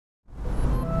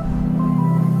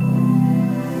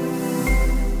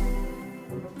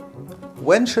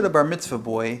When should a bar mitzvah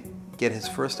boy get his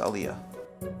first aliyah?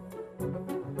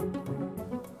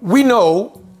 We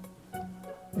know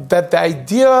that the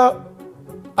idea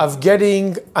of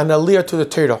getting an aliyah to the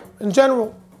Torah, in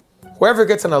general, whoever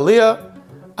gets an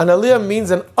aliyah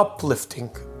means an uplifting.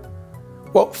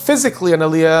 Well, physically an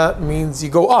aliyah means you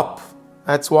go up.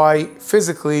 That's why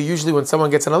physically, usually when someone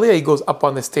gets an aliyah, he goes up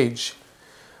on the stage.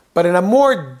 But in a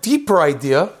more deeper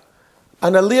idea,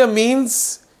 an aliyah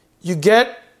means you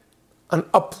get an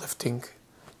uplifting.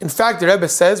 In fact, the Rebbe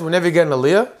says, whenever you get an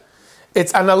aliyah,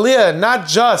 it's an aliyah not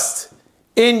just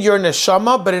in your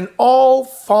neshama, but in all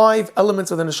 5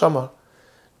 elements of the neshama.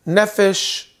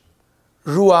 Nefesh,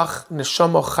 ruach,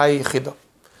 neshama, chai, yichida.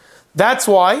 That's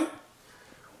why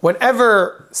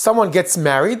whenever someone gets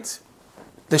married,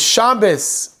 the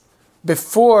Shabbos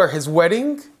before his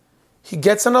wedding, he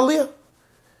gets an aliyah.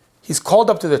 He's called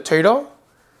up to the Torah.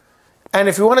 And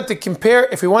if we want to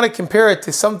compare it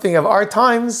to something of our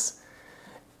times,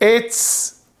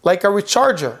 it's like a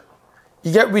recharger.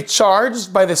 You get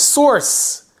recharged by the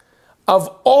source of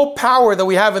all power that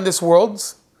we have in this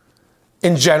world,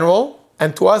 in general,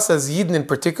 and to us as Yidden in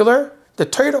particular, the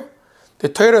Torah. The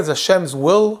Torah is Hashem's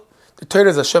will, the Torah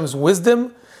is Hashem's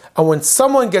wisdom, and when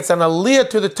someone gets an aliyah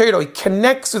to the Torah, he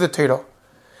connects to the Torah.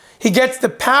 He gets the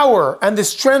power and the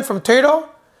strength from Torah,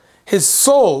 his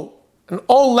soul, and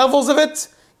all levels of it,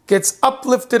 gets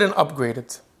uplifted and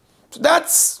upgraded. So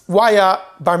that's why a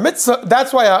bar mitzvah,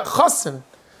 that's why a chassan,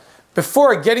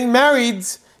 before getting married,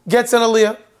 gets an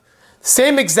aliyah.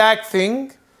 Same exact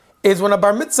thing is when a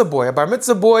bar mitzvah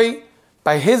boy,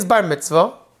 by his bar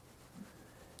mitzvah,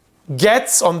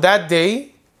 gets on that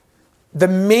day the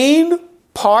main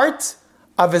part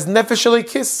of his nefesh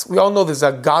elikis. We all know there's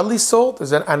a godly soul,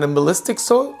 there's an animalistic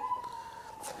soul,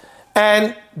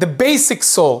 and the basic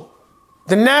soul,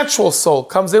 the natural soul,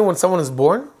 comes in when someone is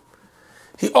born.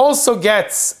 He also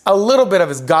gets a little bit of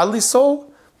his godly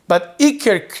soul, but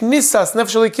Iker Knisas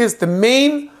Nefesh Elikis, the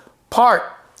main part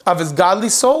of his godly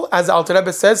soul, as the Alter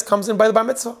Rebbe says, comes in by the Bar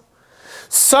Mitzvah.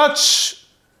 Such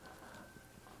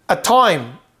a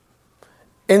time,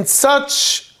 in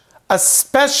such a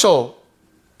special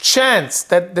chance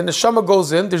that the neshama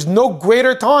goes in, there's no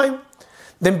greater time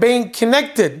than being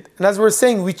connected, and as we're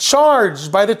saying,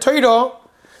 recharged by the Torah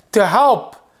to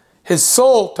help his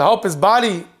soul, to help his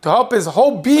body, to help his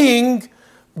whole being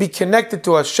be connected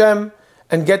to Hashem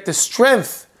and get the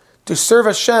strength to serve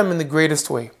Hashem in the greatest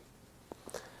way.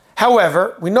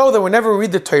 However, we know that whenever we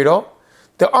read the Torah,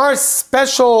 there are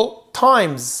special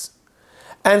times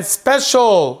and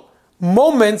special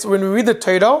moments when we read the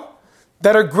Torah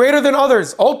that are greater than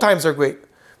others. All times are great,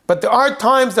 but there are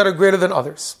times that are greater than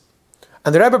others.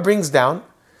 And the Rebbe brings down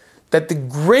that the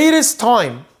greatest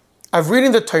time of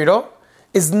reading the Torah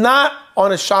is not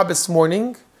on a Shabbos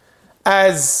morning,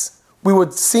 as we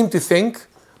would seem to think,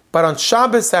 but on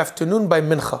Shabbos afternoon by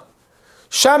Mincha.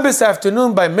 Shabbos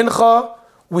afternoon by Mincha,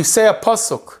 we say a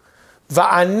pasuk,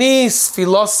 Va'ani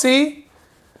sfilosi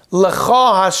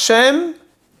lecha Hashem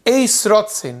eis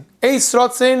rotzin. Eis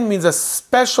rotzin means a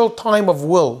special time of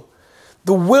will.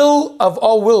 The will of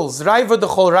all wills, Raiva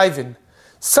dechol Raivin.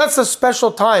 Such a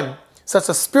special time, such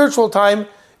a spiritual time,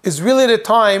 is really the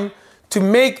time to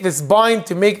make this bind,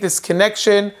 to make this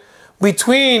connection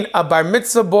between a bar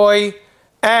mitzvah boy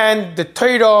and the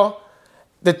Torah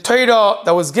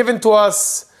that was given to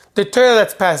us, the Torah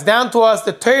that's passed down to us,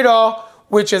 the Torah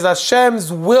which is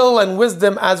Hashem's will and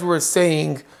wisdom, as we were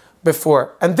saying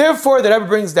before. And therefore, the Rebbe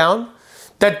brings down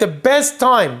that the best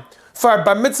time for a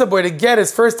bar mitzvah boy to get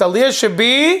his first aliyah should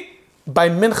be by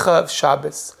Mincha of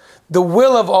Shabbos. The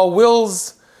will of all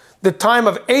wills, the time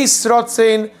of Eis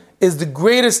Rotzin, is the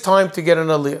greatest time to get an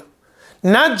aliyah.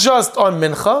 Not just on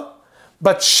Mincha,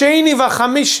 but Sheni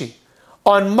v'Chamishi,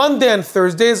 on Monday and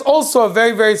Thursday, is also a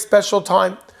very, very special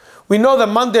time. We know that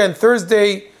Monday and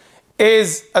Thursday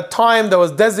is a time that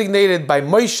was designated by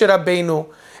Moshe Rabbeinu.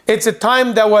 It's a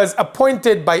time that was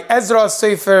appointed by Ezra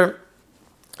Sefer,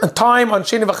 a time on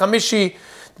Sheni v'Chamishi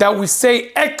that we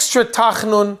say extra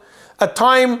tachnun, a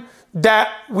time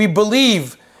that we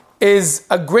believe is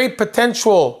a great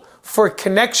potential for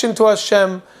connection to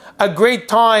Hashem, a great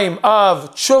time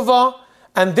of tshuva,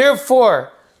 and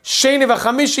therefore Sheni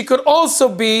v'Chamishi could also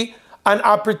be an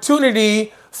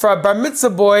opportunity for a bar mitzvah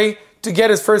boy to get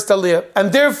his first aliyah.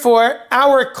 And therefore,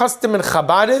 our custom in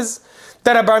Chabad is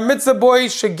that a bar mitzvah boy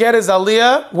should get his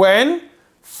aliyah when?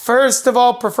 First of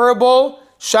all, preferable,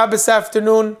 Shabbos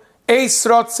afternoon, Eis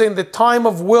Rotzin, the time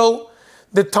of will,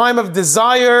 the time of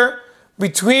desire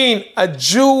between a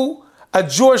Jew, a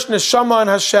Jewish neshama and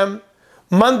Hashem.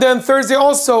 Monday and Thursday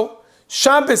also.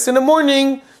 Shabbos in the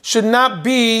morning should not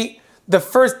be the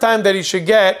first time that he should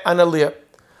get an aliyah.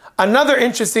 Another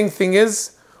interesting thing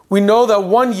is, we know that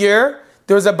one year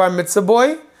there was a bar mitzvah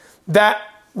boy that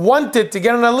wanted to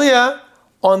get an aliyah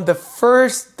on the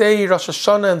first day Rosh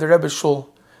Hashanah in the Rebbe Shul.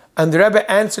 And the Rebbe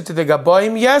answered to the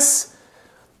Gaboim, yes,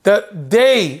 the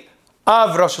day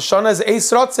of Rosh Hashanah is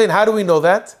Eis Rotzin. How do we know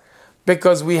that?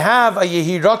 Because we have a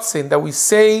Yehi Rotzin that we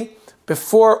say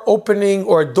before opening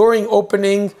or during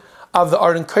opening of the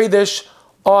Aron Kodesh,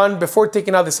 before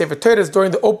taking out the Sefer Torah,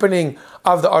 during the opening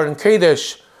of the Aron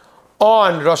Kodesh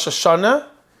on Rosh Hashanah,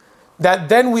 that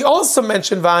then we also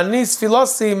mention Va'anis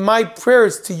Filasi, my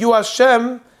prayers to you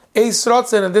Hashem, Eis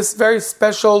Rotzin, in this very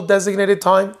special designated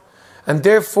time. And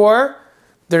therefore,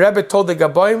 the Rebbe told the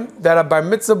Gaboim that a bar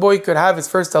mitzvah boy could have his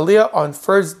first aliyah on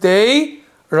first day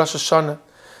Rosh Hashanah.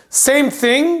 Same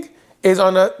thing is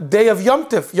on a day of Yom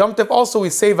Tif. Yom Tif also we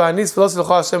say Va'anis Filasi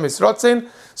L'cha Hashem Eis Rotzin.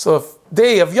 So if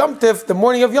day of Yom Tif, the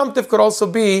morning of Yom Tif could also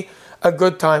be a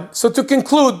good time. So to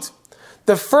conclude,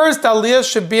 the first aliyah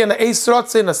should be an Eis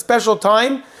Rotzin, a special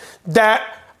time,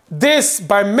 that this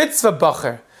bar mitzvah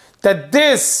bacher, that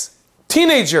this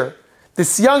teenager,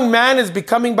 this young man is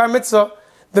becoming bar mitzvah.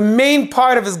 The main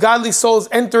part of his godly soul is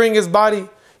entering his body.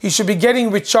 He should be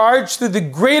getting recharged through the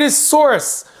greatest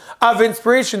source of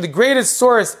inspiration, the greatest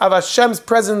source of Hashem's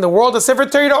presence in the world, the Sefer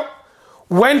Torah.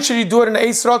 When should he do it in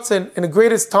Eis Rotzin? In the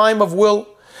greatest time of will.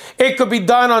 It could be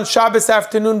done on Shabbos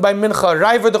afternoon by Mincha,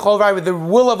 Raiva D'chol Raiva, the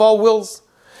will of all wills.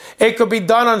 It could be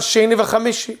done on Sheni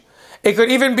V'Chamishi. It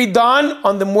could even be done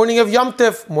on the morning of Yom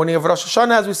Tif, morning of Rosh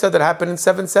Hashanah, as we said, that happened in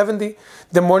 770.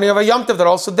 The morning of a Yom Tif, that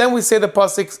also then we say the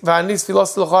pasuk Va'anis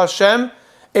Filos L'cha Hashem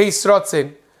Eis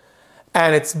Rotzin.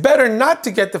 And it's better not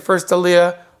to get the first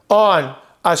aliyah on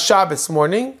a Shabbos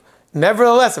morning.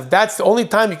 Nevertheless, if that's the only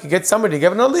time you can get somebody to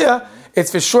give an aliyah, it's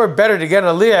for sure better to get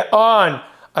an aliyah on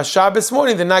a Shabbos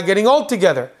morning than not getting all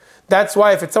together. That's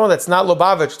why if it's someone that's not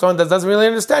Lubavitch, someone that doesn't really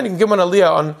understand, you can give them an aliyah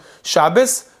on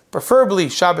Shabbos, preferably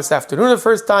Shabbos afternoon the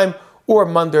first time, or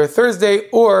Monday or Thursday,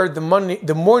 or the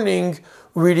morning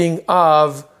reading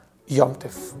of Yom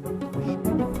Tif.